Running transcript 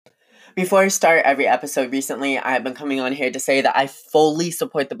Before I start every episode recently, I have been coming on here to say that I fully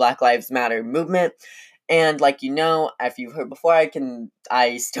support the Black Lives Matter movement. And like you know, if you've heard before,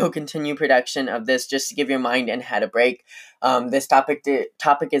 I still continue production of this just to give your mind and head a break. This topic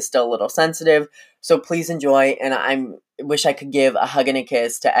is still a little sensitive, so please enjoy. And I wish I could give a hug and a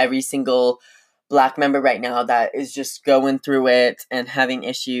kiss to every single Black member right now that is just going through it and having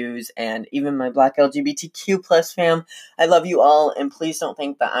issues, and even my Black LGBTQ plus fam. I love you all, and please don't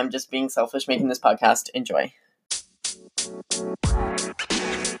think that I'm just being selfish making this podcast. Enjoy.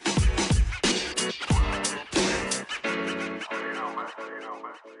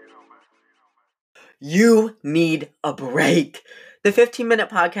 You need a break. The 15-minute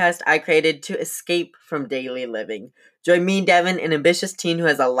podcast I created to escape from daily living. Join me, Devin, an ambitious teen who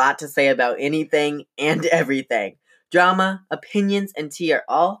has a lot to say about anything and everything. Drama, opinions, and tea are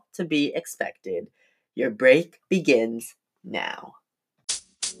all to be expected. Your break begins now.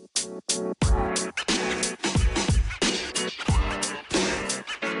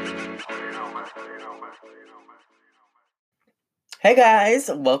 Hey guys,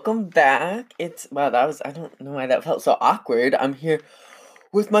 welcome back. I don't know why that felt so awkward. I'm here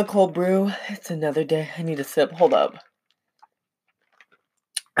with my cold brew. It's another day. I need a sip. Hold up.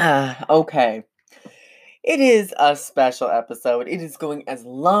 Okay. It is a special episode. It is going as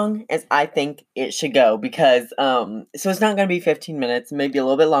long as I think it should go because, so it's not going to be 15 minutes, maybe a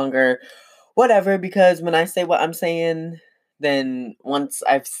little bit longer, whatever, because when I say what I'm saying, then once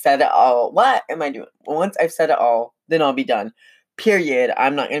I've said it all, what am I doing? Once I've said it all, then I'll be done. Period.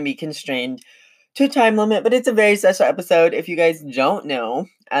 I'm not going to be constrained to a time limit, but it's a very special episode. If you guys don't know,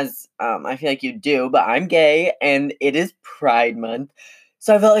 as I feel like you do, but I'm gay and it is Pride Month.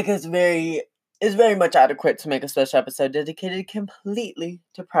 So I felt like it's very much adequate to make a special episode dedicated completely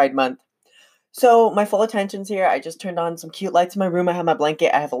to Pride Month. So my full attention's here. I just turned on some cute lights in my room. I have my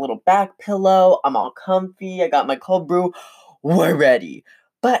blanket. I have a little back pillow. I'm all comfy. I got my cold brew. We're ready.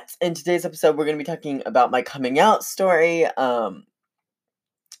 But in today's episode, we're going to be talking about my coming out story,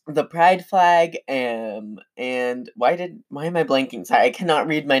 the pride flag, and why am I blanking? Sorry, I cannot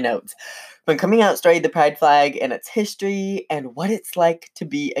read my notes. My coming out story, the pride flag, and its history, and what it's like to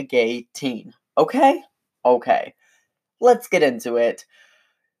be a gay teen. Okay? Okay. Let's get into it.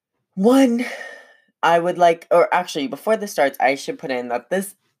 One, I would like, or actually, before this starts, I should put in that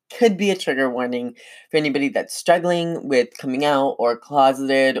this could be a trigger warning for anybody that's struggling with coming out or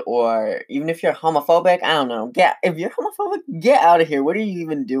closeted, or even if you're homophobic. I don't know. If you're homophobic, get out of here. What are you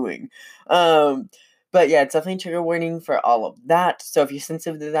even doing? But yeah, it's definitely a trigger warning for all of that. So if you're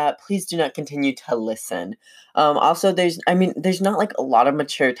sensitive to that, please do not continue to listen. Also, there's not like a lot of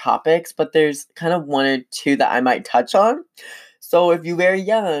mature topics, but there's kind of one or two that I might touch on. So if you're very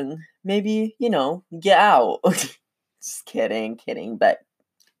young, maybe, get out. Just kidding, but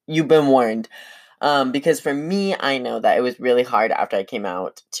you've been warned. Because for me, I know that it was really hard after I came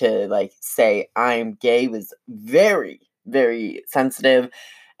out to say I'm gay. Was very, very sensitive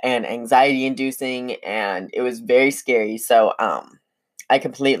and anxiety inducing, and it was very scary. So I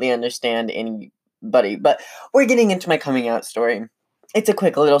completely understand anybody. But we're getting into my coming out story. It's a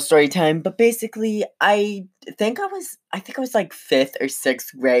quick little story time, but basically I think I was like 5th or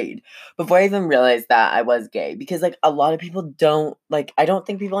 6th grade before I even realized that I was gay, because a lot of people don't, I don't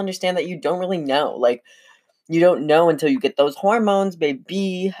think people understand that you don't really know. You don't know until you get those hormones,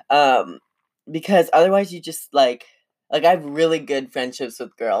 baby. Because otherwise you just I have really good friendships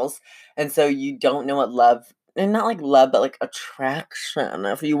with girls, and so you don't know what love, and not love, but attraction,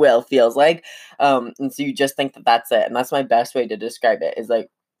 if you will, feels like. And so you just think that that's it, and that's my best way to describe it, is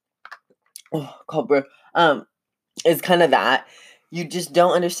cold brew, is kind of that. You just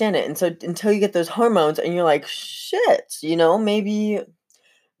don't understand it, and so until you get those hormones, and you're like, shit, maybe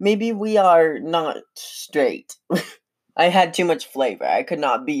we are not straight. I had too much flavor. I could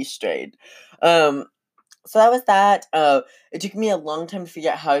not be straight. So that was that. It took me a long time to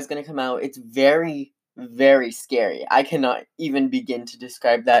figure out how I was going to come out. It's very, very scary. I cannot even begin to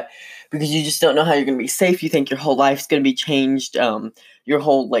describe that, because you just don't know how you're going to be safe. You think your whole life's going to be changed. Your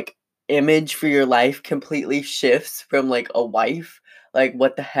whole, image for your life completely shifts from, a wife.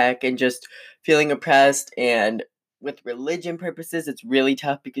 What the heck? And just feeling oppressed. And with religion purposes, it's really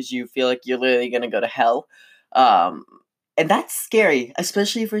tough because you feel like you're literally going to go to hell. And that's scary,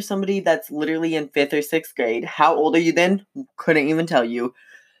 especially for somebody that's literally in 5th or 6th grade. How old are you then? Couldn't even tell you.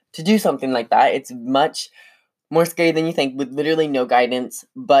 To do something like that, it's much more scary than you think, with literally no guidance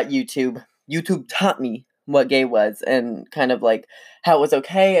but YouTube. YouTube taught me what gay was, and kind of how it was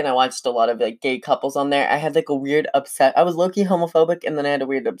okay, and I watched a lot of gay couples on there. I had a weird I was low-key homophobic, and then I had a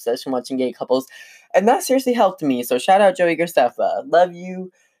weird obsession watching gay couples, and that seriously helped me. So shout out Joey Graceffa. Love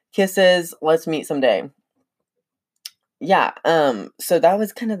you. Kisses, let's meet someday. Yeah, so that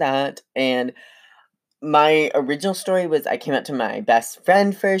was kind of that, and my original story was I came out to my best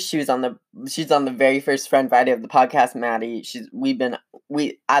friend first. She's on the very first friend Friday of the podcast, Maddie.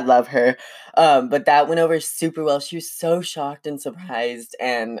 I love her. But that went over super well. She was so shocked and surprised,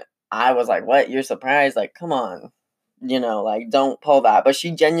 and I was like, "What? You're surprised? Like, come on. Like don't pull that." But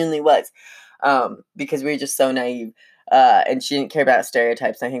she genuinely was. Because we were just so naive. And she didn't care about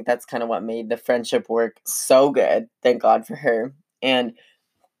stereotypes. I think that's kind of what made the friendship work so good. Thank God for her. And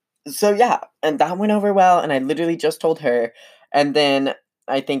so yeah, and that went over well, and I literally just told her, and then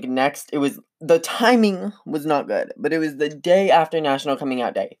I think next it was the timing was not good, but it was the day after National Coming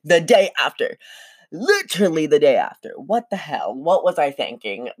Out Day. The day after. Literally the day after. What the hell? What was I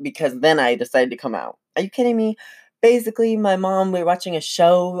thinking? Because then I decided to come out. Are you kidding me? Basically, my mom, we were watching a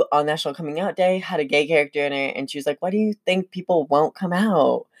show on National Coming Out Day, had a gay character in it, and she was like, "Why do you think people won't come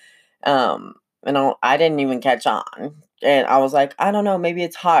out?" Um, I didn't even catch on. And I was like, I don't know, maybe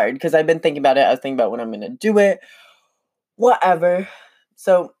it's hard because I've been thinking about it. I was thinking about when I'm gonna do it, whatever.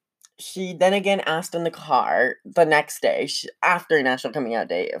 So she then again asked in the car the next day, after National Coming Out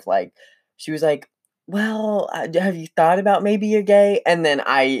Day, if like, she was like, well, have you thought about maybe you're gay? And then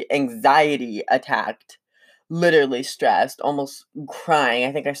I anxiety attacked, literally stressed, almost crying.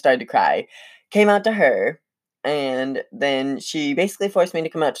 I think I started to cry. Came out to her, and then she basically forced me to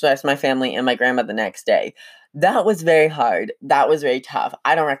come out to the rest of my family and my grandma the next day. That was very hard. That was very tough.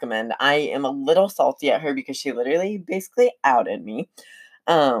 I don't recommend. I am a little salty at her because she literally basically outed me.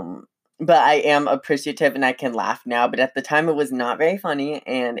 Um, but I am appreciative and I can laugh now. But at the time, it was not very funny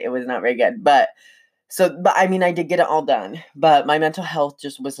and it was not very good. But I mean, I did get it all done. But my mental health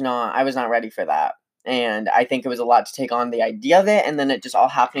just was not, I was not ready for that. And I think it was a lot to take on the idea of it. And then it just all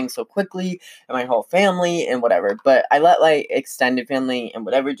happening so quickly and my whole family and whatever. But I let like extended family and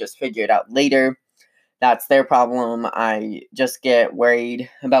whatever just figure it out later. That's their problem. I just get worried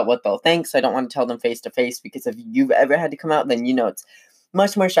about what they'll think, so I don't want to tell them face to face because if you've ever had to come out, then you know it's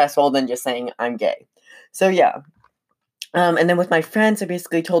much more stressful than just saying I'm gay. So yeah. And then with my friends, I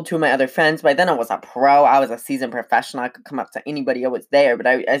basically told two of my other friends. By then, I was a pro. I was a seasoned professional. I could come up to anybody. I was there, but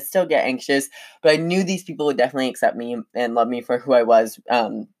I still get anxious. But I knew these people would definitely accept me and love me for who I was.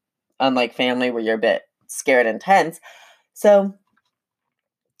 Unlike family, where you're a bit scared and tense. So,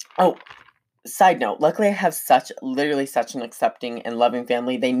 oh, side note, luckily I have literally such an accepting and loving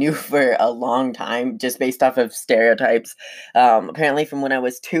family. They knew for a long time, just based off of stereotypes. Apparently from when I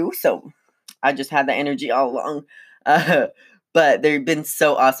was 2, so I just had that energy all along. Uh, but they've been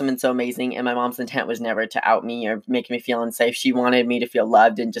so awesome and so amazing, and my mom's intent was never to out me or make me feel unsafe. She wanted me to feel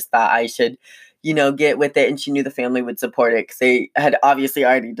loved and just thought I should, get with it, and she knew the family would support it because they had obviously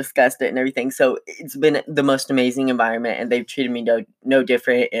already discussed it and everything. So it's been the most amazing environment, and they've treated me no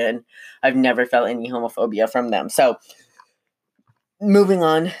different, and I've never felt any homophobia from them. So moving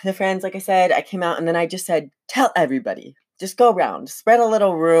on, the friends, like I said, I came out and then I just said, tell everybody. Just go around, spread a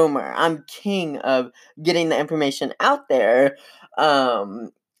little rumor. I'm king of getting the information out there.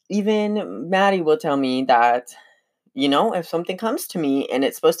 Even Maddie will tell me that, if something comes to me and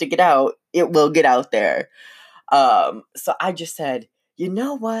it's supposed to get out, it will get out there. So I just said, you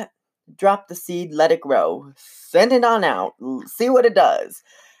know what? Drop the seed, let it grow, send it on out, see what it does.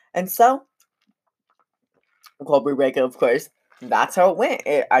 And so, Colby Breaker, of course, that's how it went.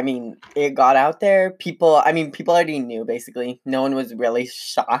 It got out there. People already knew, basically. No one was really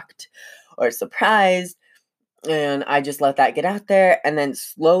shocked or surprised. And I just let that get out there. And then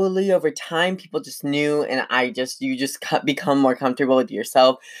slowly over time, people just knew. And you just become more comfortable with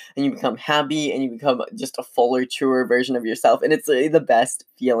yourself. And you become happy. And you become just a fuller, truer version of yourself. And it's really the best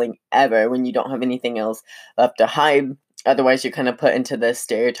feeling ever when you don't have anything else left to hide. Otherwise, you're kind of put into the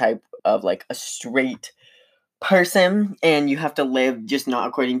stereotype of like a straight person, and you have to live just not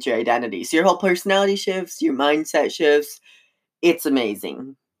according to your identity. So your whole personality shifts, your mindset shifts. It's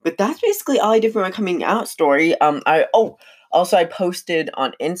amazing. But that's basically all I did for my coming out story. I posted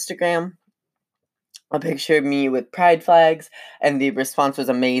on Instagram a picture of me with pride flags, and the response was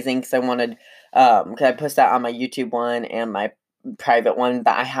amazing because I wanted, because I posted that on my YouTube one and my private one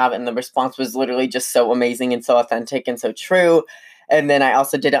that I have, and the response was literally just so amazing and so authentic and so true. And then I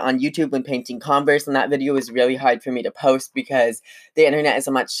also did it on YouTube when painting Converse, and that video was really hard for me to post because the internet is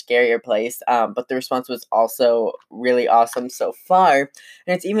a much scarier place. But the response was also really awesome so far.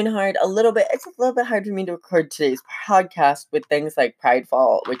 And it's a little bit hard for me to record today's podcast with things like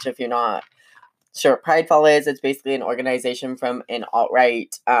Pridefall, which if you're not sure what Pridefall is, it's basically an organization from an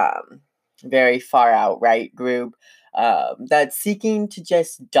alt-right, very far out right group that's seeking to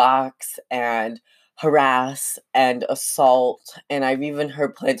just dox and harass and assault, and I've even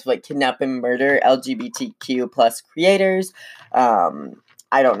heard plans to like kidnap and murder LGBTQ plus creators.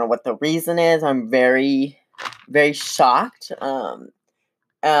 I don't know what the reason is. I'm very, very shocked.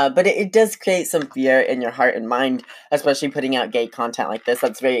 But it does create some fear in your heart and mind, especially putting out gay content like this.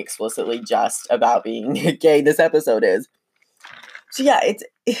 That's very explicitly just about being gay. This episode is. So yeah,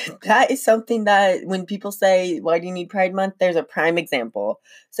 that is something that when people say, "Why do you need Pride Month?" There's a prime example.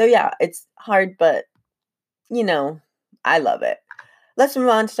 So yeah, it's hard, but I love it. Let's move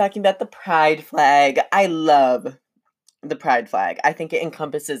on to talking about the pride flag. I love the pride flag. I think it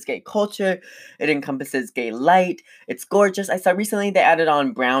encompasses gay culture. It encompasses gay light. It's gorgeous. I saw recently they added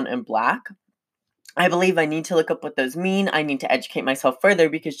on brown and black. I believe I need to look up what those mean. I need to educate myself further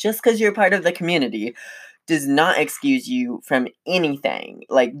because just because you're part of the community does not excuse you from anything.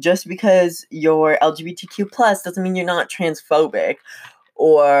 Like, just because you're LGBTQ plus doesn't mean you're not transphobic,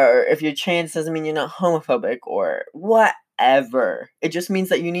 or if you're trans doesn't mean you're not homophobic, or whatever. It just means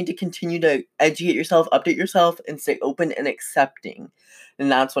that you need to continue to educate yourself, update yourself, and stay open and accepting.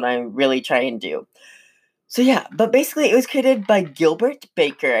 And that's what I really try and do. So yeah, but basically it was created by Gilbert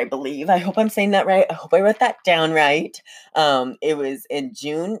Baker, I believe. I hope I'm saying that right. I hope I wrote that down right. It was in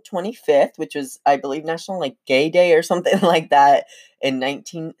June 25th, which was, I believe, National Gay Day or something like that in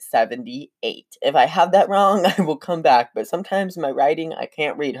 1978. If I have that wrong, I will come back, but sometimes my writing, I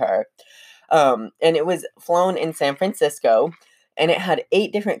can't read her. And it was flown in San Francisco, and it had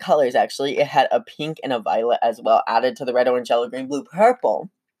 8 different colors, actually. It had a pink and a violet as well, added to the red, orange, yellow, green, blue, purple.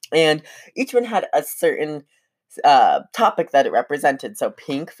 And each one had a certain topic that it represented. So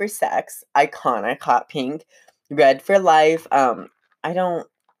pink for sex, iconic, hot pink. Red for life. I don't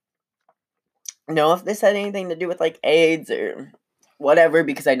know if this had anything to do with AIDS or whatever,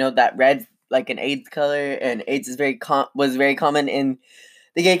 because I know that red's an AIDS color, and AIDS is was very common in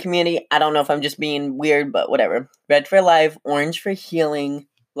the gay community. I don't know if I'm just being weird, but whatever. Red for life, orange for healing,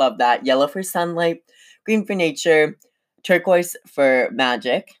 love that. Yellow for sunlight, green for nature, turquoise for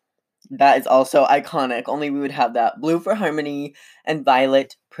magic. That is also iconic. Only we would have that. Blue for harmony, and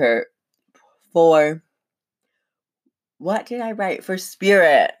violet for what did I write? For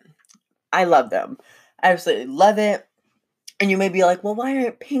spirit. I love them. I absolutely love it. And you may be like, well, why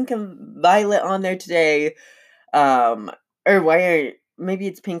aren't pink and violet on there today? Or why are maybe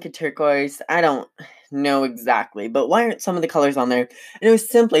it's pink and turquoise? I don't know exactly, but why aren't some of the colors on there? And it was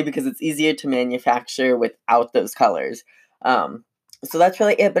simply because it's easier to manufacture without those colors. So that's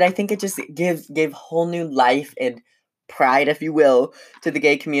really it. But I think it just gave whole new life and pride, if you will, to the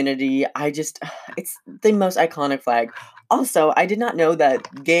gay community. It's the most iconic flag. Also, I did not know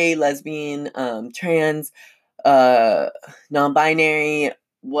that gay, lesbian, trans, non-binary,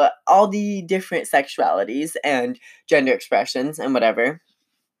 all the different sexualities and gender expressions and whatever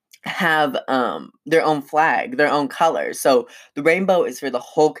have their own flag, their own colors. So the rainbow is for the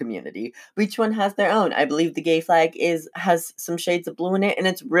whole community. But each one has their own. I believe the gay flag has some shades of blue in it, and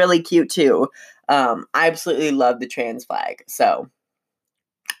it's really cute too. I absolutely love the trans flag. So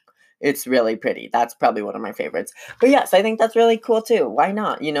it's really pretty. That's probably one of my favorites. But yes, I think that's really cool too. Why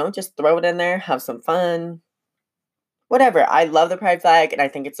not? Just throw it in there, have some fun. Whatever. I love the pride flag, and I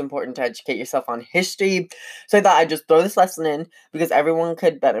think it's important to educate yourself on history. So I thought I'd just throw this lesson in because everyone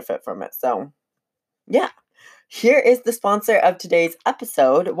could benefit from it. So, yeah. Here is the sponsor of today's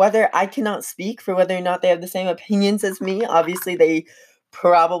episode. Whether I cannot speak for whether or not they have the same opinions as me. Obviously, they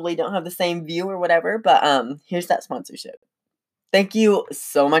probably don't have the same view or whatever, but here's that sponsorship. Thank you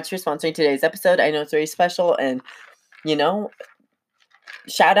so much for sponsoring today's episode. I know it's very special, and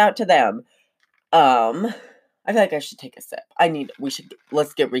shout out to them. I feel like I should take a sip.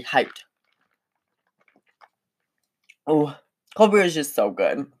 Let's get rehyped. Oh, cold brew is just so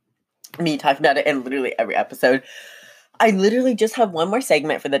good. Me talking about it in literally every episode. I literally just have one more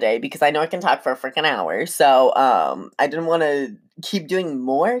segment for the day because I know I can talk for a freaking hour. So, I didn't want to keep doing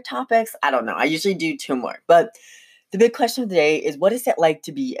more topics. I don't know. I usually do 2 more. But the big question of the day is, what is it like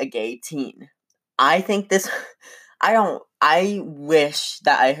to be a gay teen? I wish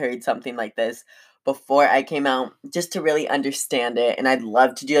that I heard something like this before I came out, just to really understand it. And I'd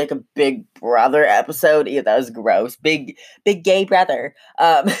love to do a big brother episode. Ew, that was gross. Big gay brother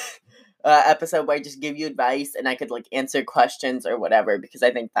episode where I just give you advice and I could answer questions or whatever, because I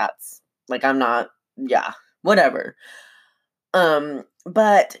think that's whatever.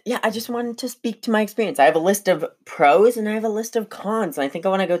 But yeah, I just wanted to speak to my experience. I have a list of pros and I have a list of cons. And I think I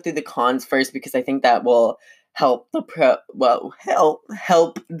want to go through the cons first because I think that will help help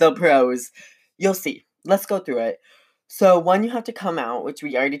the pros. You'll see. Let's go through it. So, one, you have to come out, which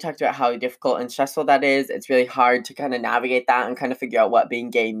we already talked about how difficult and stressful that is. It's really hard to kind of navigate that and kind of figure out what being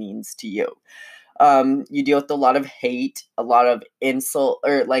gay means to you. You deal with a lot of hate, a lot of insult,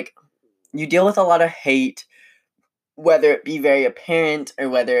 or like you deal with a lot of hate, whether it be very apparent or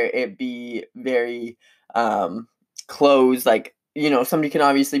whether it be very closed. Like, somebody can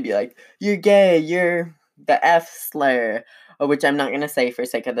obviously be like, you're gay, you're the F slur, which I'm not going to say for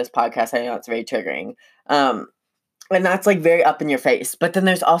sake of this podcast. I know it's very triggering. And that's like very up in your face. But then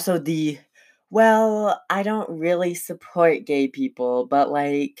there's also well, I don't really support gay people, but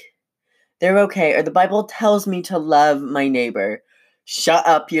like, they're okay. Or the Bible tells me to love my neighbor. Shut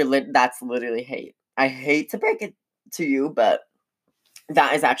up, that's literally hate. I hate to break it to you, but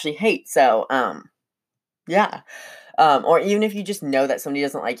that is actually hate. So, yeah. Or even if you just know that somebody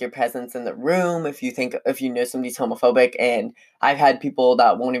doesn't like your presence in the room, if you know somebody's homophobic, and I've had people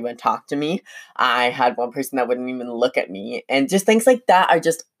that won't even talk to me. I had one person that wouldn't even look at me, and just things like that are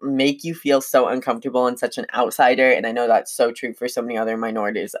just make you feel so uncomfortable and such an outsider, and I know that's so true for so many other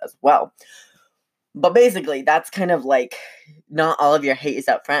minorities as well. But basically, that's kind of like not all of your hate is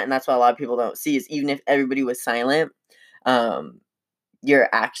up front, and that's what a lot of people don't see is even if everybody was silent, your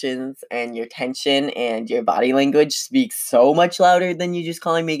actions and your tension and your body language speak so much louder than you just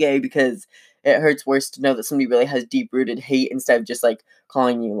calling me gay, because it hurts worse to know that somebody really has deep-rooted hate instead of just like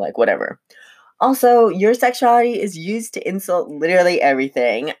calling you like whatever. Also, your sexuality is used to insult literally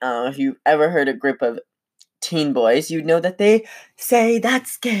everything. If you've ever heard a group of teen boys, you'd know that they say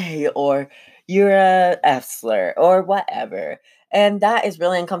that's gay or you're a F slur or whatever. And that is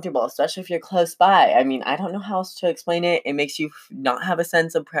really uncomfortable, especially if you're close by. I mean, I don't know how else to explain it. It makes you not have a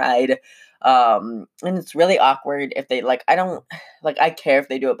sense of pride. And it's really awkward if they I don't I care if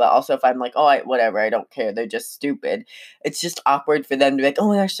they do it, but also if I'm like, oh, whatever, I don't care. They're just stupid. It's just awkward for them to be like, oh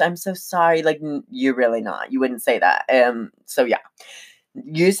my gosh, I'm so sorry. Like, you're really not. You wouldn't say that. So yeah,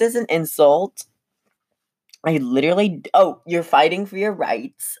 used as an insult. You're fighting for your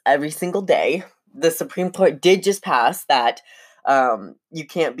rights every single day. The Supreme Court did just pass that you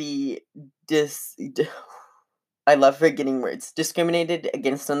can't be I love forgetting words. Discriminated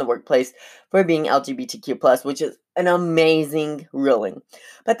against in the workplace for being LGBTQ+, which is an amazing ruling.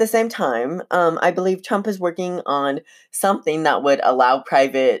 But at the same time, I believe Trump is working on something that would allow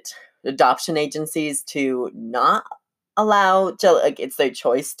private adoption agencies to not it's their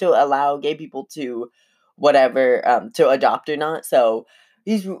choice to allow gay people to whatever, to adopt or not. So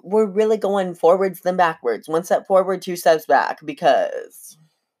we're really going forwards than backwards. One step forward, two steps back, because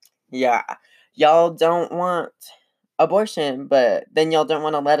yeah, y'all don't want abortion, but then y'all don't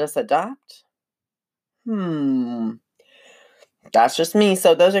want to let us adopt? That's just me.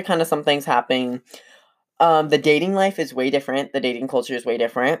 So those are kind of some things happening. The dating life is way different. The dating culture is way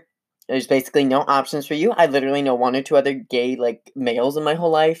different. There's basically no options for you. I literally know one or two other gay males in my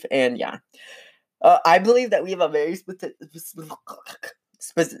whole life, and yeah. I believe that we have a very specific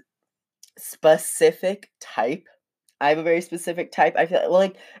type. I have a very specific type. I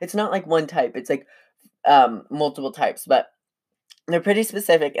feel it's not like one type. It's multiple types, but they're pretty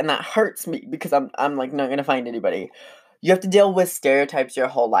specific, and that hurts me because I'm like not gonna find anybody. You have to deal with stereotypes your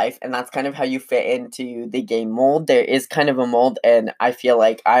whole life, and that's kind of how you fit into the gay mold. There is kind of a mold, and I feel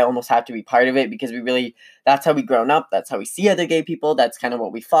like I almost have to be part of it because that's how we grown up. That's how we see other gay people. That's kind of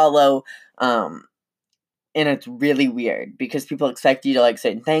what we follow. And it's really weird because people expect you to like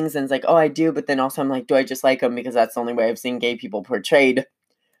certain things, and it's like, oh, I do, but then also I'm like, do I just like them because that's the only way I've seen gay people portrayed?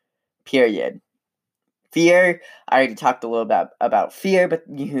 Period. Fear, I already talked a little bit about fear, but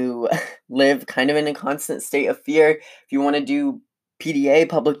you live kind of in a constant state of fear. If you want to do PDA,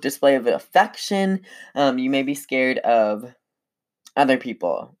 public display of affection, you may be scared of other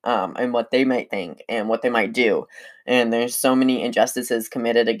people, and what they might think and what they might do. And there's so many injustices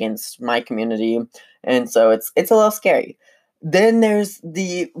committed against my community, and so it's a little scary. Then there's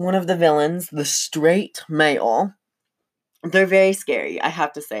one of the villains, the straight male. They're very scary, I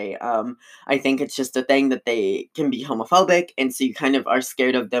have to say. I think it's just a thing that they can be homophobic, and so you kind of are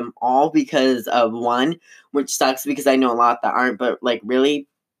scared of them all because of one, which sucks because I know a lot that aren't, but really,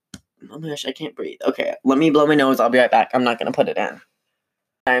 oh my gosh, I can't breathe. Okay, let me blow my nose. I'll be right back. I'm not gonna put it in.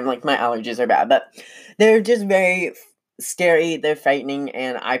 I'm my allergies are bad, but they're just very scary. They're frightening,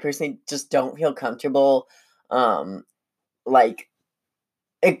 and I personally just don't feel comfortable. Um, like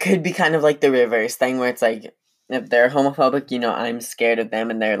it could be kind of like the reverse thing where it's like if they're homophobic, I'm scared of them,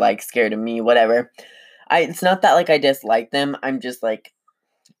 and they're scared of me. Whatever. It's not that I dislike them. I'm just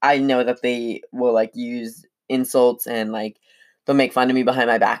I know that they will use insults and they'll make fun of me behind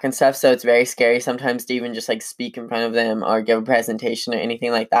my back and stuff, so it's very scary sometimes to even just speak in front of them or give a presentation or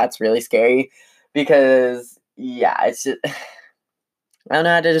anything like that. It's really scary because yeah, it's just I don't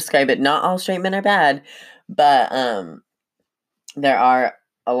know how to describe it. Not all straight men are bad, but there are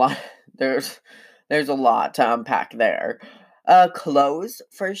a lot there's There's a lot to unpack there. Clothes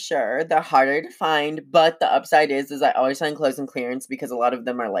for sure. They're harder to find, but the upside is I always find clothes in clearance because a lot of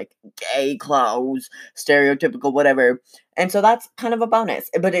them are like gay clothes, stereotypical, whatever. And so that's kind of a bonus.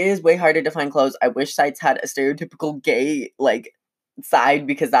 But it is way harder to find clothes. I wish sites had a stereotypical gay like side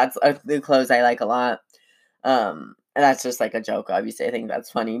because that's the clothes I like a lot. And that's just like a joke, obviously. I think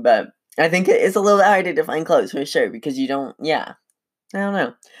that's funny, but I think it is a little bit harder to find clothes for sure because you don't, yeah. I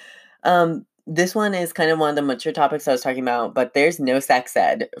don't know. This one is kind of one of the mature topics I was talking about, but there's no sex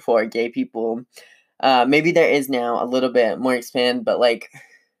ed for gay people. Maybe there is now a little bit more expand, but like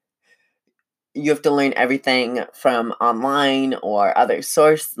you have to learn everything from online or other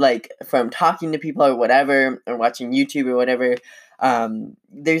source, like from talking to people or whatever, or watching YouTube or whatever.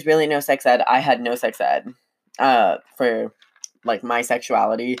 There's really no sex ed. I had no sex ed for like my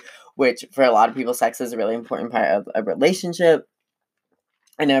sexuality, which for a lot of people, sex is a really important part of a relationship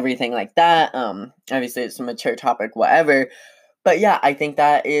and everything like that. Obviously it's a mature topic, whatever. But yeah, I think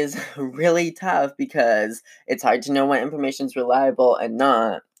that is really tough because it's hard to know what information is reliable and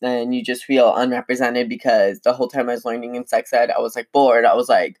not. And you just feel unrepresented because the whole time I was learning in sex ed, I was like bored. I was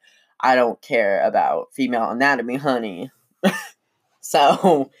like, I don't care about female anatomy, honey.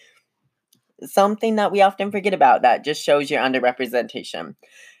 So something that we often forget about that just shows your underrepresentation.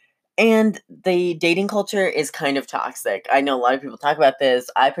 And the dating culture is kind of toxic. I know a lot of people talk about this.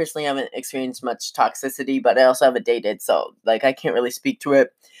 I personally haven't experienced much toxicity, but I also haven't dated, so like I can't really speak to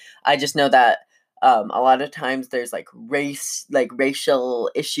it. I just know that a lot of times there's like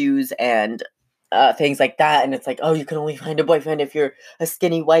racial issues and things like that, and it's like, oh, you can only find a boyfriend if you're a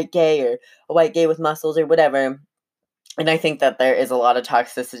skinny white gay or a white gay with muscles or whatever. And I think that there is a lot of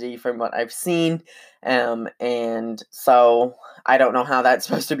toxicity from what I've seen. And so I don't know how that's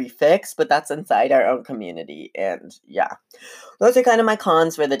supposed to be fixed, but that's inside our own community. And yeah, those are kind of my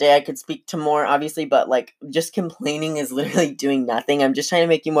cons for the day. I could speak to more, obviously, but like just complaining is literally doing nothing. I'm just trying to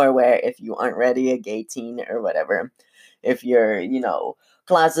make you more aware if you aren't ready, a gay teen or whatever. If you're,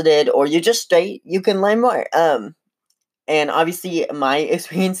 closeted or you're just straight, you can learn more. And obviously, my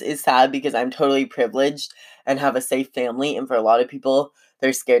experience is sad because I'm totally privileged and have a safe family. And for a lot of people,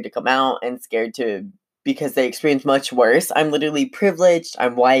 they're scared to come out and scared to because they experience much worse. I'm literally privileged.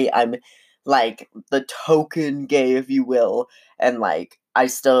 I'm white. I'm like the token gay, if you will. And like, I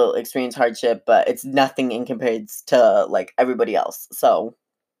still experience hardship, but it's nothing in comparison to like everybody else. So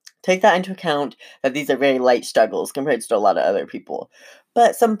take that into account that these are very light struggles compared to a lot of other people.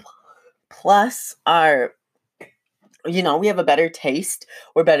 But some plus are we have a better taste.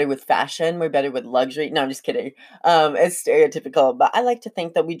 We're better with fashion. We're better with luxury. No, I'm just kidding. It's stereotypical, but I like to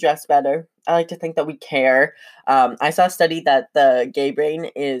think that we dress better. I like to think that we care. I saw a study that a gay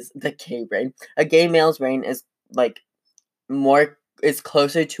male's brain is like is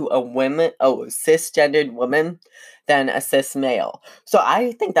closer to a cisgendered woman than a cis male. So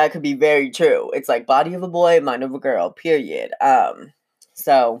I think that could be very true. It's like body of a boy, mind of a girl, period.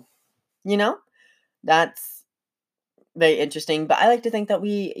 So, that's very interesting, but I like to think that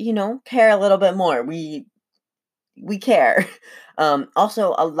we, care a little bit more. We care.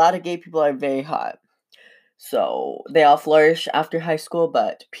 Also, a lot of gay people are very hot. So they all flourish after high school,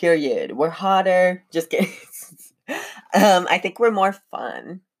 but period. We're hotter. Just kidding. I think we're more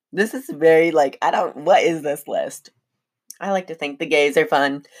fun. This is very like what is this list? I like to think the gays are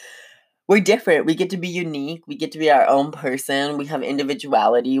fun. We're different. We get to be unique. We get to be our own person. We have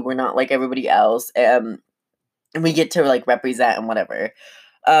individuality. We're not like everybody else. And we get to like represent and whatever.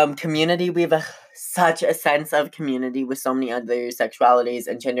 Community, we have such a sense of community with so many other sexualities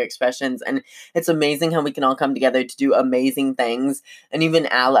and gender expressions, and it's amazing how we can all come together to do amazing things, and even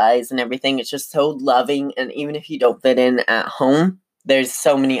allies and everything. It's just so loving, and even if you don't fit in at home, there's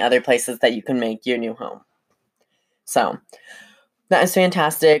so many other places that you can make your new home. So that is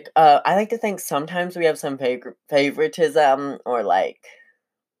fantastic. I like to think sometimes we have some favoritism or like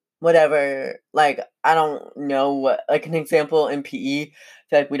whatever, like, I don't know what, like, an example in PE, I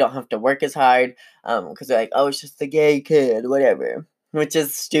feel like we don't have to work as hard, because they're like, "Oh, it's just the gay kid," whatever, which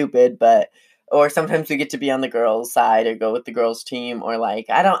is stupid, but or sometimes we get to be on the girls' side or go with the girls' team or, like,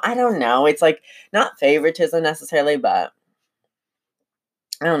 I don't know, it's, like, not favoritism necessarily, but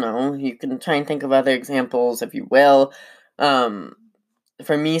I don't know, you can try and think of other examples if you will. Um,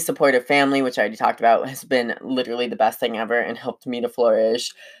 for me, supportive family, which I already talked about, has been literally the best thing ever and helped me to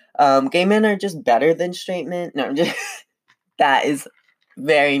flourish. Gay men are just better than straight men. No, I'm just that is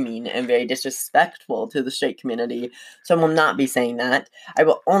very mean and very disrespectful to the straight community. So I will not be saying that. I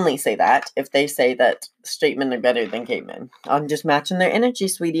will only say that if they say that straight men are better than gay men. I'm just matching their energy,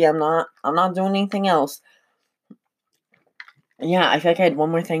 sweetie. I'm not doing anything else. yeah, I feel like I had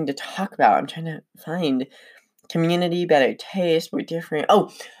one more thing to talk about. I'm trying to find community, better taste, we're different.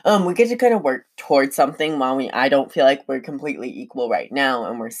 Oh, we get to kind of work towards something while I don't feel like we're completely equal right now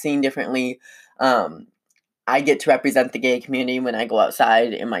and we're seen differently. Um, I get to represent the gay community when I go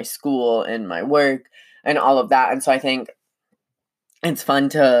outside in my school and my work and all of that. And so I think it's fun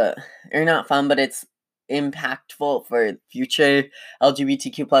to, or not fun, but it's impactful for future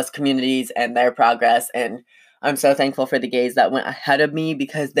LGBTQ plus communities and their progress. And I'm so thankful for the gays that went ahead of me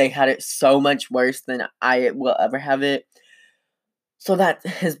because they had it so much worse than I will ever have it. So that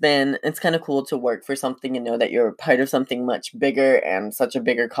has been, it's kind of cool to work for something and know that you're part of something much bigger and such a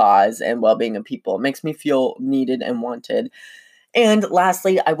bigger cause and well-being of people. It makes me feel needed and wanted. And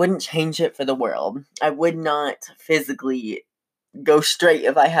lastly, I wouldn't change it for the world. I would not physically go straight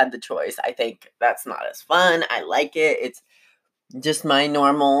if I had the choice. I think that's not as fun. I like it. It's just my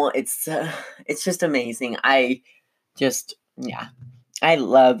normal. It's just amazing. Yeah, I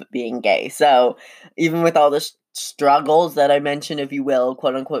love being gay. So even with all the struggles that I mentioned, if you will,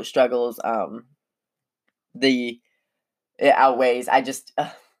 quote unquote struggles, the it outweighs. I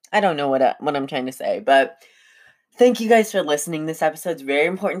don't know what I'm trying to say, but thank you guys for listening. This episode's very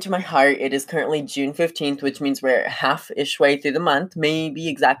important to my heart. It is currently June 15th, which means we're half-ish way through the month. Maybe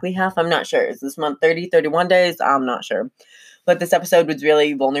exactly half. I'm not sure. Is this month 30, 31 days? I'm not sure. But this episode was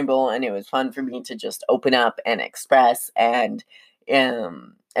really vulnerable and it was fun for me to just open up and express and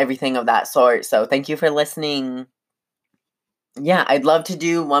everything of that sort. So thank you for listening. Yeah, I'd love to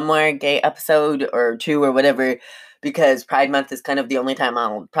do one more gay episode or two or whatever because Pride Month is kind of the only time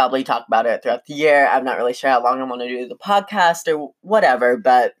I'll probably talk about it throughout the year. I'm not really sure how long I'm going to do the podcast or whatever,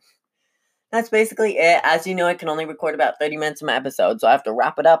 but that's basically it. As you know, I can only record about 30 minutes of my episode, so I have to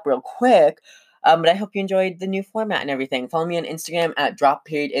wrap it up real quick. But I hope you enjoyed the new format and everything. Follow me on Instagram at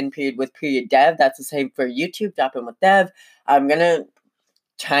drop_in_with_dev. That's the same for YouTube, drop in with dev. I'm going to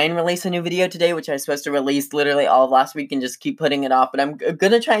try and release a new video today, which I was supposed to release literally all of last week and just keep putting it off, but I'm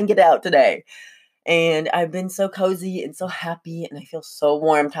gonna try and get it out today. And I've been so cozy and so happy, and I feel so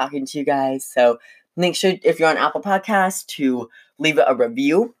warm talking to you guys. So make sure, if you're on Apple Podcasts, to leave a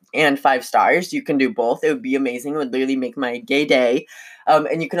review and 5 stars. You can do both. It would be amazing. It would literally make my gay day.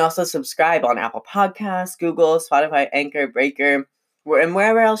 And you can also subscribe on Apple Podcasts, Google, Spotify, Anchor, Breaker, and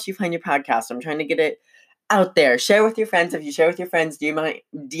wherever else you find your podcast. I'm trying to get it out there. Share with your friends. If you share with your friends, DM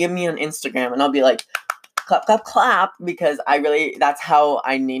me on Instagram and I'll be like, clap, clap, clap, because that's how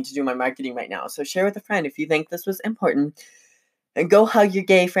I need to do my marketing right now. So share with a friend if you think this was important. And go hug your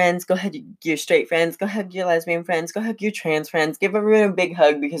gay friends. Go hug your straight friends. Go hug your lesbian friends. Go hug your trans friends. Give everyone a big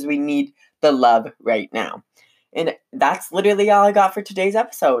hug because we need the love right now. And that's literally all I got for today's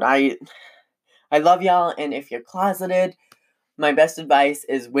episode. I love y'all. And if you're closeted, my best advice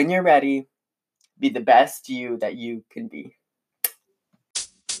is when you're ready, be the best you that you can be.